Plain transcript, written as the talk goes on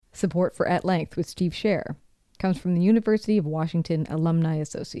Support for At Length with Steve Scher comes from the University of Washington Alumni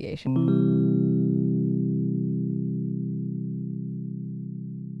Association.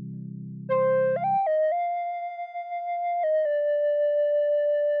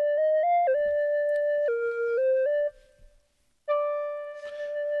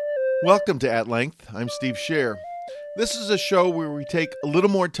 Welcome to At Length. I'm Steve Scher. This is a show where we take a little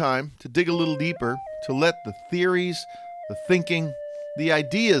more time to dig a little deeper, to let the theories, the thinking, the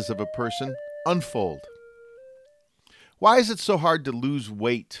ideas of a person unfold. Why is it so hard to lose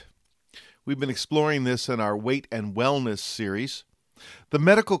weight? We've been exploring this in our Weight and Wellness series. The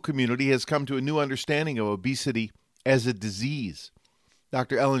medical community has come to a new understanding of obesity as a disease.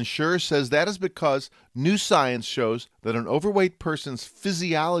 Dr. Ellen Scher says that is because new science shows that an overweight person's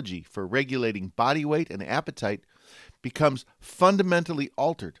physiology for regulating body weight and appetite becomes fundamentally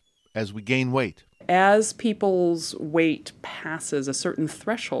altered as we gain weight. As people's weight passes a certain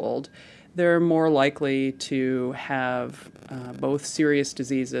threshold, they're more likely to have both serious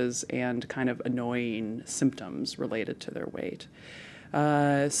diseases and kind of annoying symptoms related to their weight.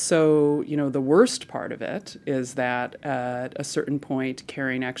 So, the worst part of it is that at a certain point,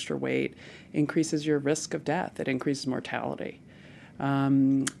 carrying extra weight increases your risk of death. It increases mortality.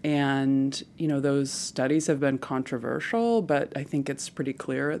 Those studies have been controversial, but I think it's pretty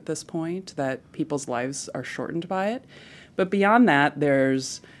clear at this point that people's lives are shortened by it. But beyond that,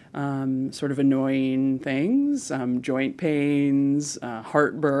 there's sort of annoying things, joint pains,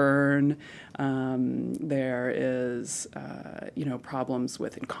 heartburn. There is, problems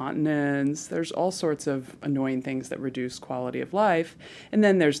with incontinence. There's all sorts of annoying things that reduce quality of life. And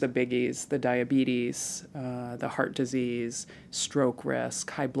then there's the biggies, the diabetes, the heart disease, stroke risk,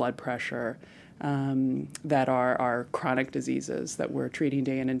 high blood pressure, that are chronic diseases that we're treating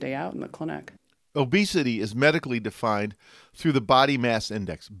day in and day out in the clinic. Obesity is medically defined through the body mass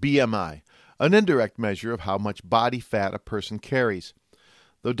index, BMI, an indirect measure of how much body fat a person carries.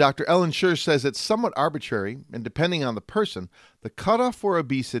 Though Dr. Ellen Scher says it's somewhat arbitrary, and depending on the person, the cutoff for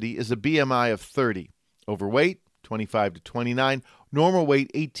obesity is a BMI of 30. Overweight, 25 to 29. Normal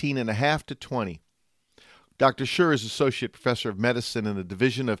weight, 18.5 to 20. Dr. Scher is Associate Professor of Medicine in the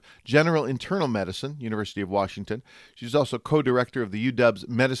Division of General Internal Medicine, University of Washington. She's also co-director of the UW's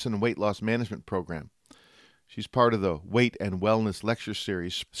Medicine and Weight Loss Management Program. She's part of the Weight and Wellness Lecture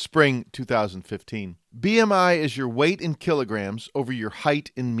Series, Spring 2015. BMI is your weight in kilograms over your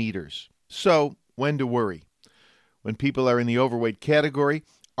height in meters. So, when to worry? When people are in the overweight category,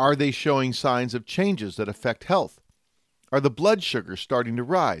 are they showing signs of changes that affect health? Are the blood sugars starting to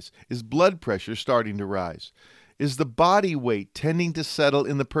rise? Is blood pressure starting to rise? Is the body weight tending to settle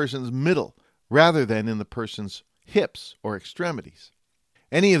in the person's middle rather than in the person's hips or extremities?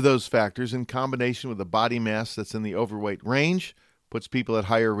 Any of those factors in combination with a body mass that's in the overweight range puts people at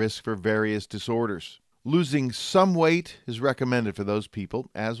higher risk for various disorders. Losing some weight is recommended for those people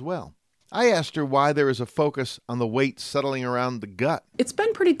as well. I asked her why there is a focus on the weight settling around the gut. It's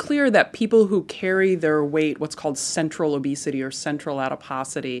been pretty clear that people who carry their weight, what's called central obesity or central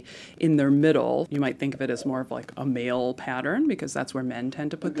adiposity, in their middle, you might think of it as more of like a male pattern because that's where men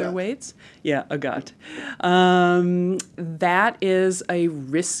tend to put their weights. Yeah, a gut. That is a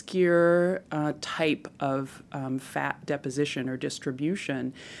riskier type of fat deposition or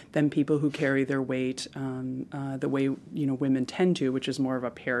distribution than people who carry their weight the way women tend to, which is more of a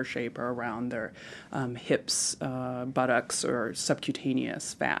pear shape or around their hips, buttocks, or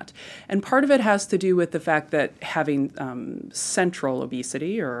subcutaneous fat. And part of it has to do with the fact that having central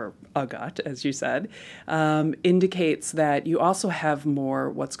obesity, or a gut, as you said, indicates that you also have more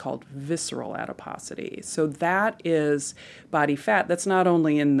what's called visceral adiposity. So that is body fat that's not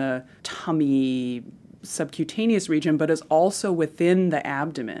only in the tummy subcutaneous region, but is also within the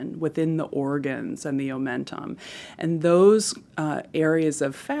abdomen, within the organs and the omentum. And those areas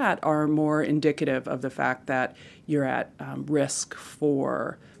of fat are more indicative of the fact that you're at risk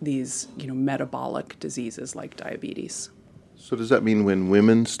for these, metabolic diseases like diabetes. So does that mean when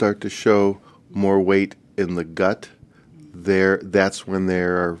women start to show more weight in the gut, that's when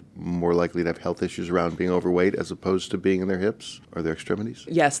they're more likely to have health issues around being overweight as opposed to being in their hips or their extremities?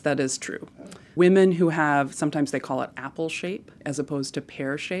 Yes, that is true. Women who have, sometimes they call it apple shape as opposed to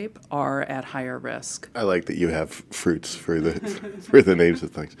pear shape, are at higher risk. I like that you have fruits for the for the names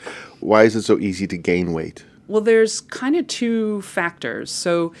of things. Why is it so easy to gain weight? Well, there's kind of two factors.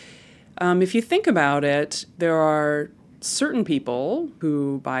 So if you think about it, there are certain people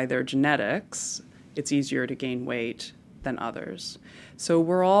who, by their genetics, it's easier to gain weight than others. So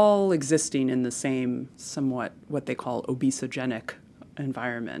we're all existing in the same, somewhat what they call obesogenic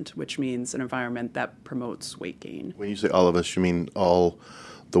environment, which means an environment that promotes weight gain. When you say all of us, you mean all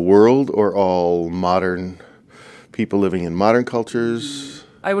the world or all modern people living in modern cultures?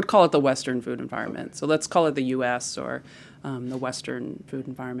 I would call it the Western food environment. So let's call it the U.S. or the Western food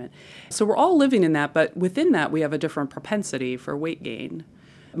environment. So we're all living in that, but within that we have a different propensity for weight gain.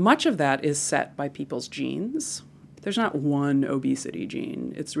 Much of that is set by people's genes. There's not one obesity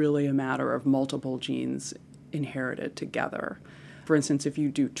gene. It's really a matter of multiple genes inherited together. For instance, if you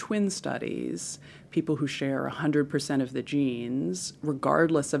do twin studies, people who share 100% of the genes,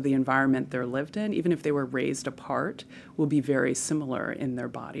 regardless of the environment they're lived in, even if they were raised apart, will be very similar in their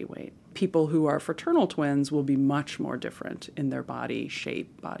body weight. People who are fraternal twins will be much more different in their body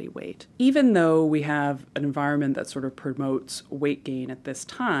shape, body weight. Even though we have an environment that sort of promotes weight gain at this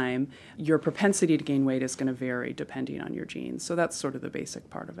time, your propensity to gain weight is going to vary depending on your genes. So that's sort of the basic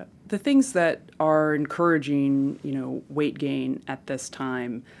part of it. The things that are encouraging, weight gain at this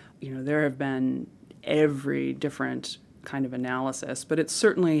time, there have been every different kind of analysis, but it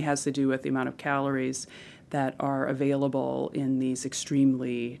certainly has to do with the amount of calories that are available in these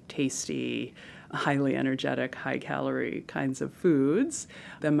extremely tasty, highly energetic, high-calorie kinds of foods,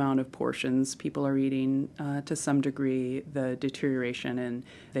 the amount of portions people are eating, to some degree, the deterioration in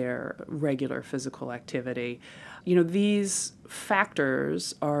their regular physical activity. These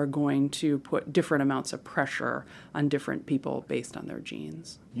factors are going to put different amounts of pressure on different people based on their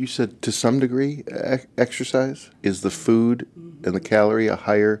genes. You said to some degree exercise? Is the food and the calorie a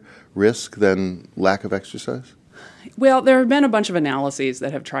higher risk than lack of exercise? Well, there have been a bunch of analyses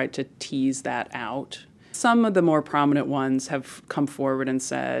that have tried to tease that out. Some of the more prominent ones have come forward and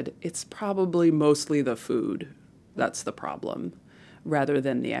said it's probably mostly the food that's the problem, rather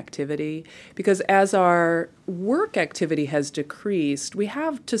than the activity. Because as our work activity has decreased, we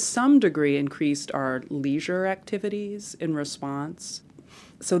have to some degree increased our leisure activities in response.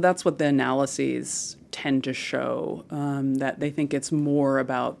 So that's what the analyses tend to show, that they think it's more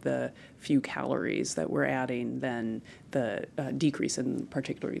about the few calories that we're adding than the decrease in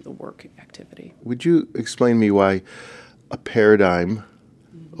particularly the work activity. Would you explain me why a paradigm,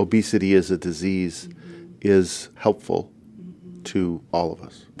 obesity as a disease, is helpful to all of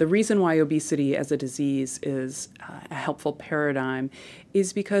us? The reason why obesity as a disease is a helpful paradigm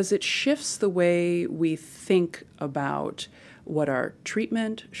is because it shifts the way we think about what our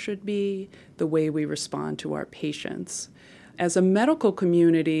treatment should be, the way we respond to our patients. As a medical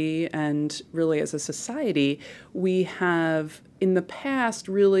community and really as a society, we have in the past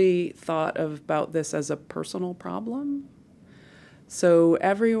really thought about this as a personal problem. So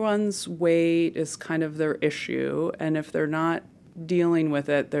everyone's weight is kind of their issue, and if they're not dealing with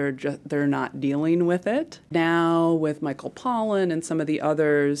it, they're not dealing with it. Now with Michael Pollan and some of the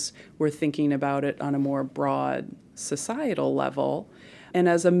others, we're thinking about it on a more broad societal level. And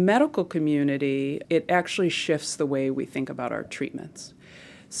as a medical community, it actually shifts the way we think about our treatments.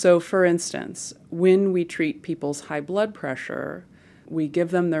 So for instance, when we treat people's high blood pressure, we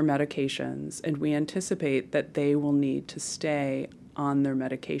give them their medications and we anticipate that they will need to stay on their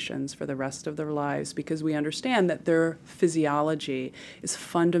medications for the rest of their lives because we understand that their physiology is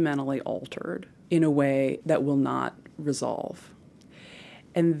fundamentally altered in a way that will not resolve.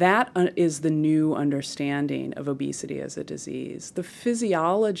 And that is the new understanding of obesity as a disease. The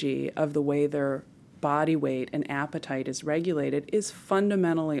physiology of the way their body weight and appetite is regulated is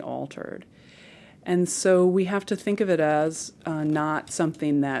fundamentally altered. And so we have to think of it as not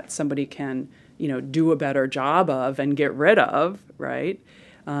something that somebody can, do a better job of and get rid of, right?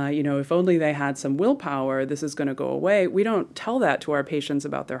 If only they had some willpower, this is going to go away. We don't tell that to our patients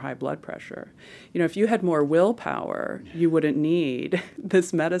about their high blood pressure. If you had more willpower, you wouldn't need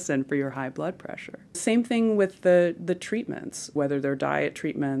this medicine for your high blood pressure. Same thing with the treatments, whether they're diet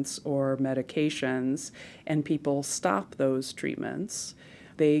treatments or medications, and people stop those treatments,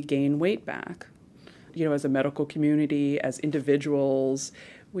 they gain weight back. As a medical community, as individuals,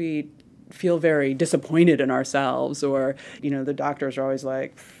 we feel very disappointed in ourselves, or, the doctors are always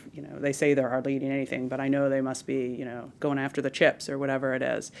like, they say they're hardly eating anything, but I know they must be, going after the chips or whatever it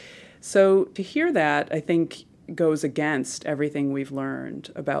is. So to hear that, I think, goes against everything we've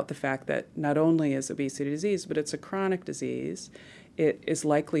learned about the fact that not only is obesity a disease, but it's a chronic disease. It is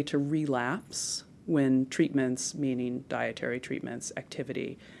likely to relapse when treatments, meaning dietary treatments,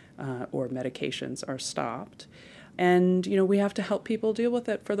 activity, or medications are stopped. And, we have to help people deal with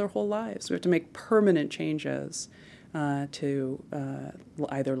it for their whole lives. We have to make permanent changes to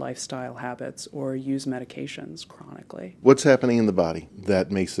either lifestyle habits or use medications chronically. What's happening in the body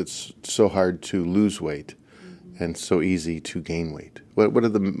that makes it so hard to lose weight and so easy to gain weight? What are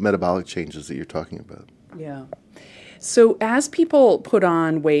the metabolic changes that you're talking about? Yeah. So as people put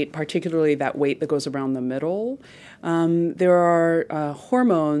on weight, particularly that weight that goes around the middle, there are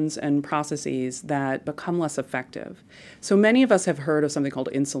hormones and processes that become less effective. So many of us have heard of something called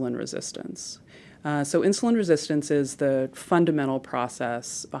insulin resistance. So insulin resistance is the fundamental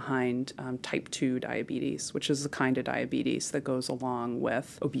process behind type 2 diabetes, which is the kind of diabetes that goes along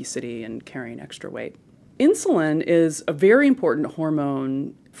with obesity and carrying extra weight. Insulin is a very important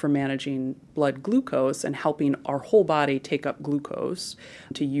hormone for managing blood glucose and helping our whole body take up glucose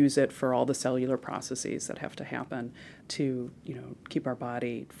to use it for all the cellular processes that have to happen to, keep our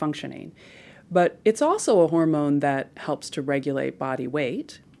body functioning. But it's also a hormone that helps to regulate body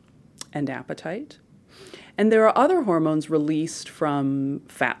weight and appetite. And there are other hormones released from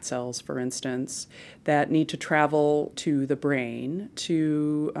fat cells, for instance, that need to travel to the brain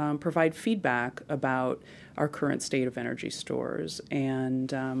to provide feedback about our current state of energy stores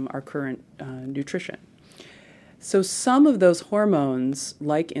and our current nutrition. So some of those hormones,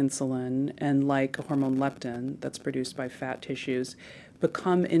 like insulin and like a hormone leptin that's produced by fat tissues,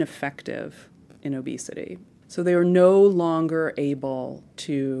 become ineffective in obesity. So they are no longer able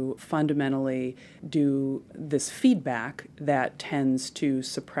to fundamentally do this feedback that tends to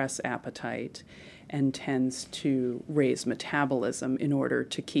suppress appetite and tends to raise metabolism in order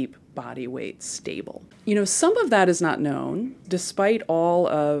to keep body weight stable. Some of that is not known, despite all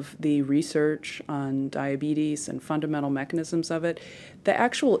of the research on diabetes and fundamental mechanisms of it. The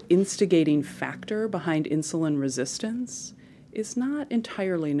actual instigating factor behind insulin resistance is not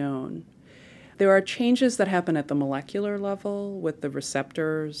entirely known. There are changes that happen at the molecular level with the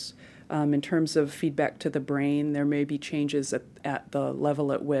receptors. In terms of feedback to the brain, there may be changes at the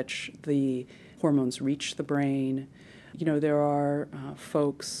level at which the hormones reach the brain. There are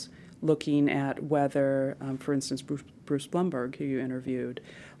folks looking at whether, for instance, Bruce Blumberg, who you interviewed,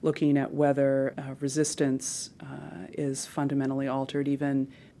 looking at whether resistance is fundamentally altered even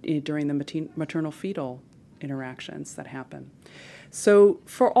during the maternal-fetal interactions that happen. So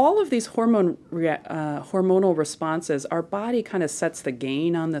for all of these hormonal responses, our body kind of sets the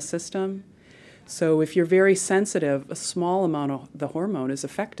gain on the system. So if you're very sensitive, a small amount of the hormone is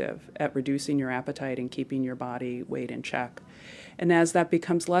effective at reducing your appetite and keeping your body weight in check. And as that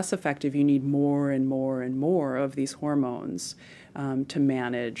becomes less effective, you need more and more and more of these hormones to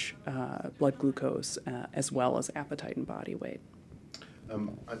manage blood glucose as well as appetite and body weight.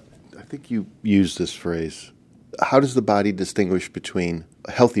 I think you used this phrase. How does the body distinguish between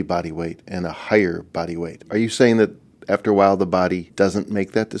a healthy body weight and a higher body weight? Are you saying that after a while the body doesn't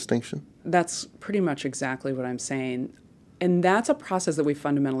make that distinction? That's pretty much exactly what I'm saying. And that's a process that we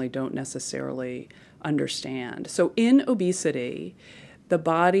fundamentally don't necessarily understand. So in obesity, the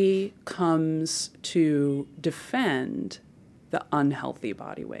body comes to defend the unhealthy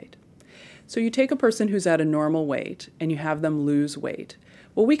body weight. So you take a person who's at a normal weight and you have them lose weight.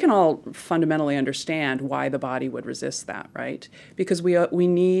 Well, we can all fundamentally understand why the body would resist that, right? Because we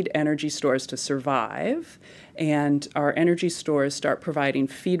need energy stores to survive, and our energy stores start providing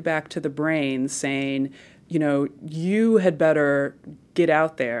feedback to the brain saying, you had better get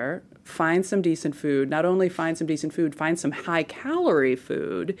out there, find some decent food. Not only find some decent food, find some high-calorie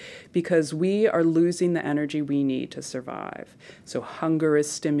food, because we are losing the energy we need to survive. So hunger is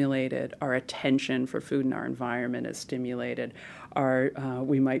stimulated. Our attention for food in our environment is stimulated.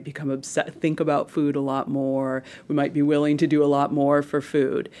 We might become obsessed, think about food a lot more. We might be willing to do a lot more for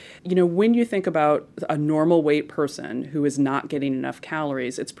food. When you think about a normal weight person who is not getting enough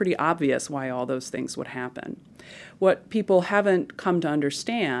calories, it's pretty obvious why all those things would happen. What people haven't come to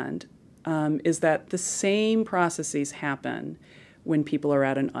understand is that the same processes happen when people are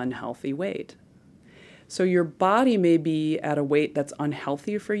at an unhealthy weight. So your body may be at a weight that's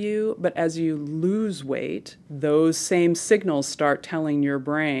unhealthy for you, but as you lose weight, those same signals start telling your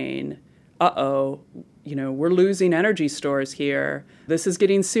brain, we're losing energy stores here. This is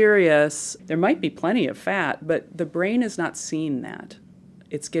getting serious. There might be plenty of fat, but the brain is not seeing that.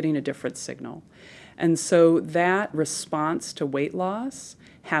 It's getting a different signal. And so that response to weight loss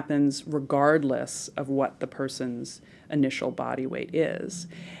happens regardless of what the person's initial body weight is.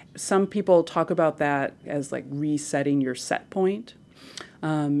 Some people talk about that as like resetting your set point,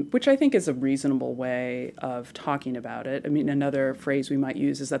 which I think is a reasonable way of talking about it. I mean, another phrase we might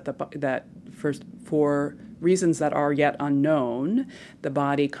use is that for reasons that are yet unknown, the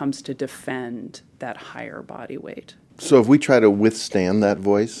body comes to defend that higher body weight. So if we try to withstand that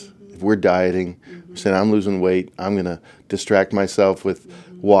voice, if we're dieting, we're saying I'm losing weight, I'm going to distract myself with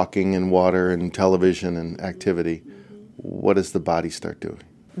walking and water and television and activity, what does the body start doing?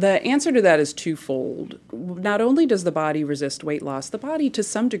 The answer to that is twofold. Not only does the body resist weight loss, the body to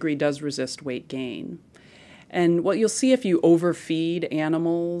some degree does resist weight gain. And what you'll see if you overfeed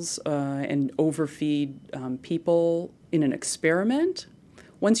animals and overfeed people in an experiment,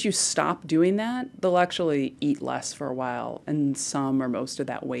 once you stop doing that, they'll actually eat less for a while, and some or most of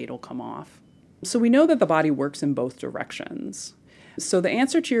that weight will come off. So we know that the body works in both directions. So the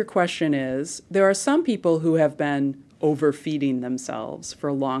answer to your question is, there are some people who have been overfeeding themselves for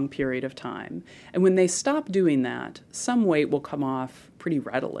a long period of time. And when they stop doing that, some weight will come off pretty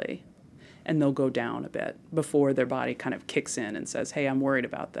readily, and they'll go down a bit before their body kind of kicks in and says, hey, I'm worried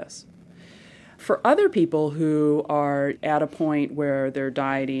about this. For other people who are at a point where they're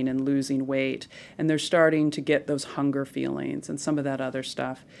dieting and losing weight, and they're starting to get those hunger feelings and some of that other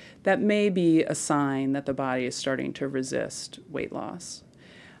stuff, that may be a sign that the body is starting to resist weight loss.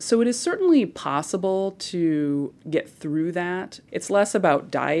 So it is certainly possible to get through that. It's less about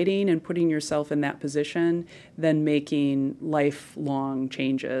dieting and putting yourself in that position than making lifelong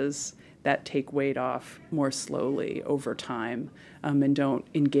changes that take weight off more slowly over time, and don't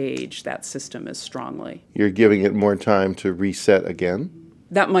engage that system as strongly. You're giving it more time to reset again?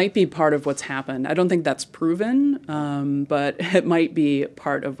 That might be part of what's happened. I don't think that's proven, but it might be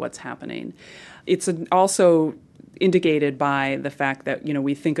part of what's happening. It's also indicated by the fact that,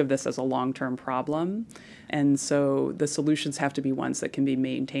 we think of this as a long-term problem. And so the solutions have to be ones that can be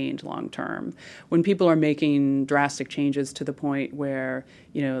maintained long-term. When people are making drastic changes to the point where,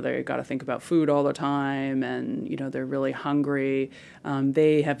 they've got to think about food all the time and, they're really hungry,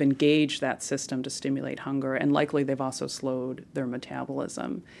 they have engaged that system to stimulate hunger. And likely they've also slowed their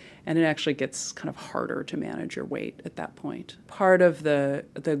metabolism. And it actually gets kind of harder to manage your weight at that point. Part of the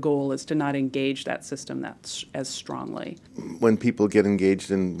goal is to not engage that system as strongly. When people get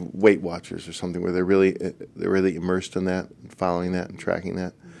engaged in Weight Watchers or something where they're really immersed in that, following that and tracking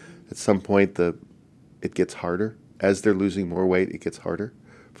that, at some point it gets harder. As they're losing more weight, it gets harder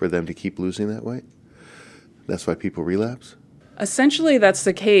for them to keep losing that weight. That's why people relapse? Essentially, that's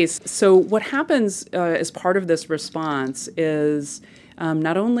the case. So what happens as part of this response is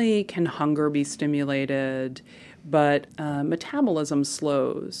not only can hunger be stimulated, but metabolism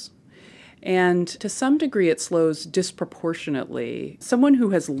slows. And to some degree, it slows disproportionately. Someone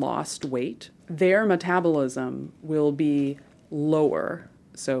who has lost weight, their metabolism will be lower.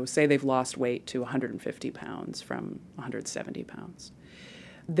 So say they've lost weight to 150 pounds from 170 pounds.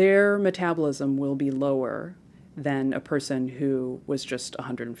 Their metabolism will be lower than a person who was just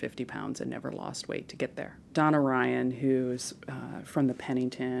 150 pounds and never lost weight to get there. Donna Ryan, who's from the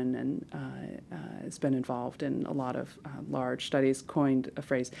Pennington and has been involved in a lot of large studies, coined a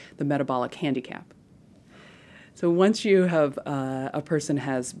phrase, the metabolic handicap. So once you have a person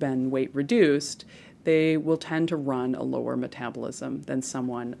has been weight reduced, they will tend to run a lower metabolism than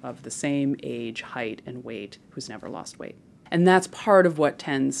someone of the same age, height, and weight who's never lost weight. And that's part of what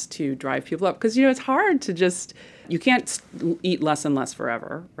tends to drive people up. Because, it's hard to you can't eat less and less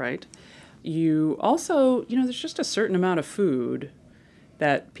forever, right? You also, there's just a certain amount of food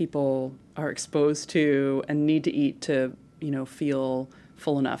that people are exposed to and need to eat to, feel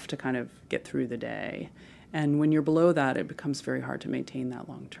full enough to kind of get through the day. And when you're below that, it becomes very hard to maintain that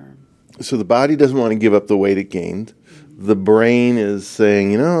long term. So the body doesn't want to give up the weight it gained. The brain is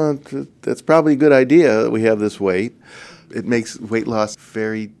saying, that's probably a good idea that we have this weight. It makes weight loss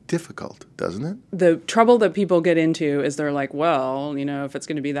very difficult, doesn't it? The trouble that people get into is they're like, well, if it's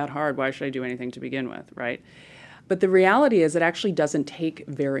going to be that hard, why should I do anything to begin with, right? But the reality is it actually doesn't take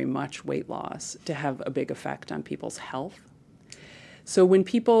very much weight loss to have a big effect on people's health. So when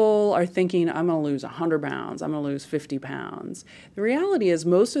people are thinking, I'm going to lose 100 pounds, I'm going to lose 50 pounds, the reality is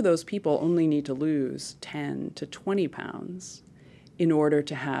most of those people only need to lose 10 to 20 pounds in order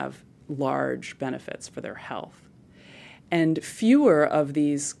to have large benefits for their health. And fewer of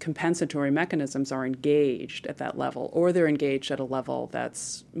these compensatory mechanisms are engaged at that level, or they're engaged at a level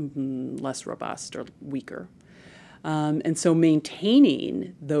that's less robust or weaker. And so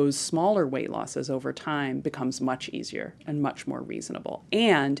maintaining those smaller weight losses over time becomes much easier and much more reasonable.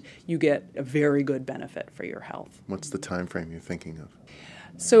 And you get a very good benefit for your health. What's the time frame you're thinking of?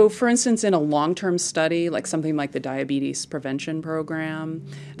 So, for instance, in a long-term study, like something like the Diabetes Prevention Program,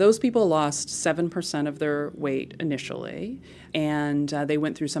 those people lost 7% of their weight initially, and they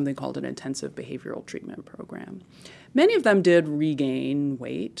went through something called an intensive behavioral treatment program. Many of them did regain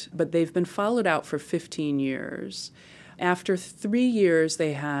weight, but they've been followed out for 15 years. After 3 years,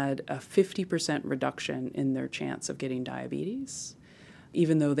 they had a 50% reduction in their chance of getting diabetes,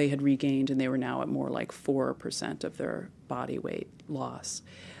 even though they had regained and they were now at more like 4% of their body weight loss.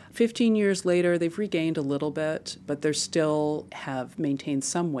 15 years later, they've regained a little bit, but they still have maintained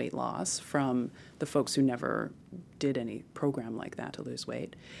some weight loss from the folks who never did any program like that to lose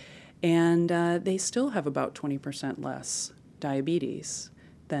weight. and they still have about 20% less diabetes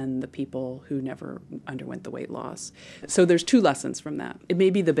than the people who never underwent the weight loss. So there's two lessons from that. It may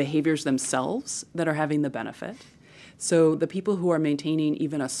be the behaviors themselves that are having the benefit. So the people who are maintaining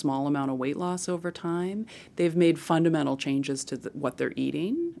even a small amount of weight loss over time, they've made fundamental changes to what they're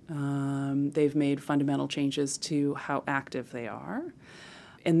eating. They've made fundamental changes to how active they are.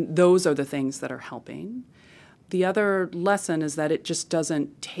 And those are the things that are helping. The other lesson is that it just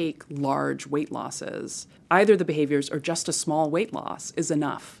doesn't take large weight losses. Either the behaviors or just a small weight loss is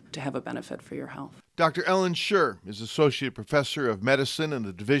enough to have a benefit for your health. Dr. Ellen Scher is Associate Professor of Medicine in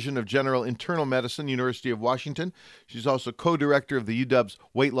the Division of General Internal Medicine, University of Washington. She's also co-director of the UW's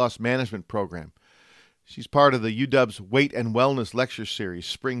Weight Loss Management Program. She's part of the UW's Weight and Wellness Lecture Series,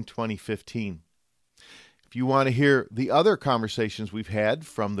 Spring 2015. If you want to hear the other conversations we've had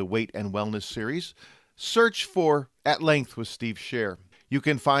from the Weight and Wellness Series, search for At Length with Steve Scher. You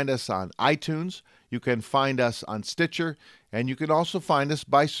can find us on iTunes, you can find us on Stitcher, and you can also find us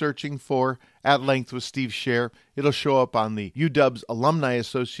by searching for At Length with Steve Scher. It'll show up on the UW's Alumni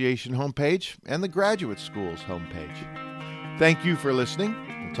Association homepage and the Graduate School's homepage. Thank you for listening.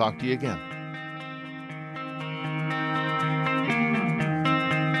 We'll talk to you again.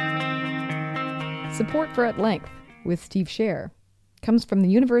 Support for At Length with Steve Scher comes from the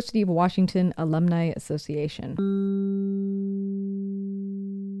University of Washington Alumni Association.